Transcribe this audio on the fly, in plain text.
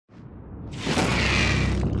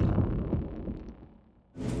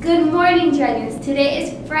Good morning, Dragons. Today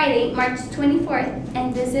is Friday, March 24th,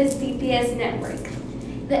 and this is DPS Network.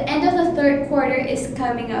 The end of the third quarter is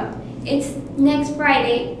coming up. It's next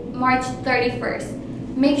Friday, March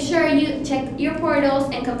 31st. Make sure you check your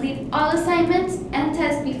portals and complete all assignments and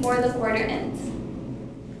tests before the quarter ends.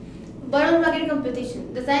 Bottle rocket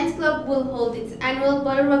competition. The Science Club will hold its annual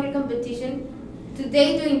bottle rocket competition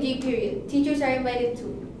today during G period. Teachers are invited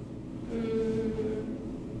too.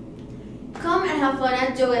 Come and have fun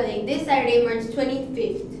at Yoga Day this Saturday, March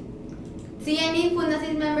 25th. See any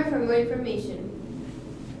Fundasis member for more information.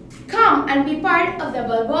 Come and be part of the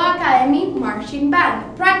Balboa Academy marching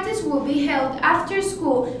band. Practice will be held after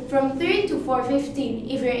school from 3 to 4:15.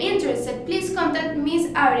 If you're interested, please contact Miss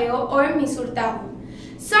Abrego or Miss Hurtado.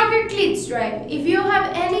 Soccer cleats drive. If you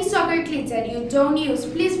have any soccer cleats that you don't use,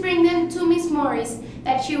 please bring them to Miss Morris,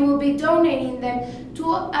 that she will be donating them to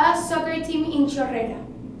a soccer team in Chorrera.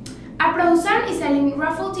 Aprodusan is selling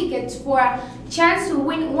raffle tickets for a chance to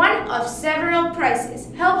win one of several prizes.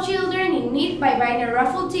 Help children in need by buying a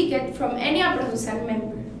raffle ticket from any Aprodusan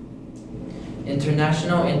member.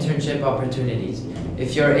 International internship opportunities.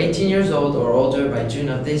 If you're 18 years old or older by June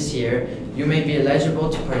of this year, you may be eligible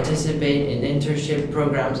to participate in internship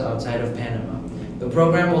programs outside of Panama. The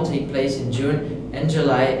program will take place in June and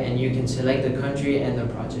July, and you can select the country and the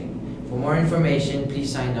project. For more information,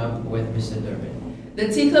 please sign up with Mr. Durbin. The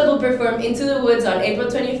Tea Club will perform Into the Woods on April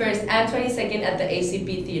 21st and 22nd at the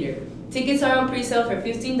ACP Theater. Tickets are on pre-sale for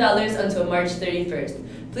 $15 until March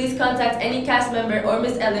 31st. Please contact any cast member or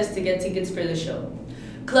Ms. Ellis to get tickets for the show.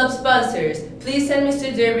 Club sponsors, please send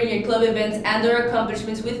Mr. Durbin your club events and or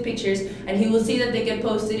accomplishments with pictures, and he will see that they get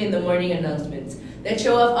posted in the morning announcements that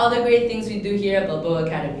show off all the great things we do here at Balboa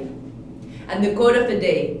Academy. And the quote of the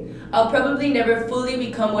day: I'll probably never fully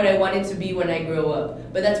become what I wanted to be when I grow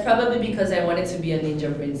up, but that's probably because I wanted to be a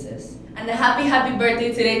ninja princess. And a happy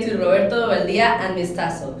birthday today to Roberto Valdia and Miss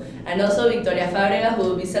Tasso, and also Victoria Fabrega, who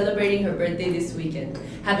will be celebrating her birthday this weekend.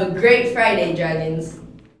 Have a great Friday, Dragons!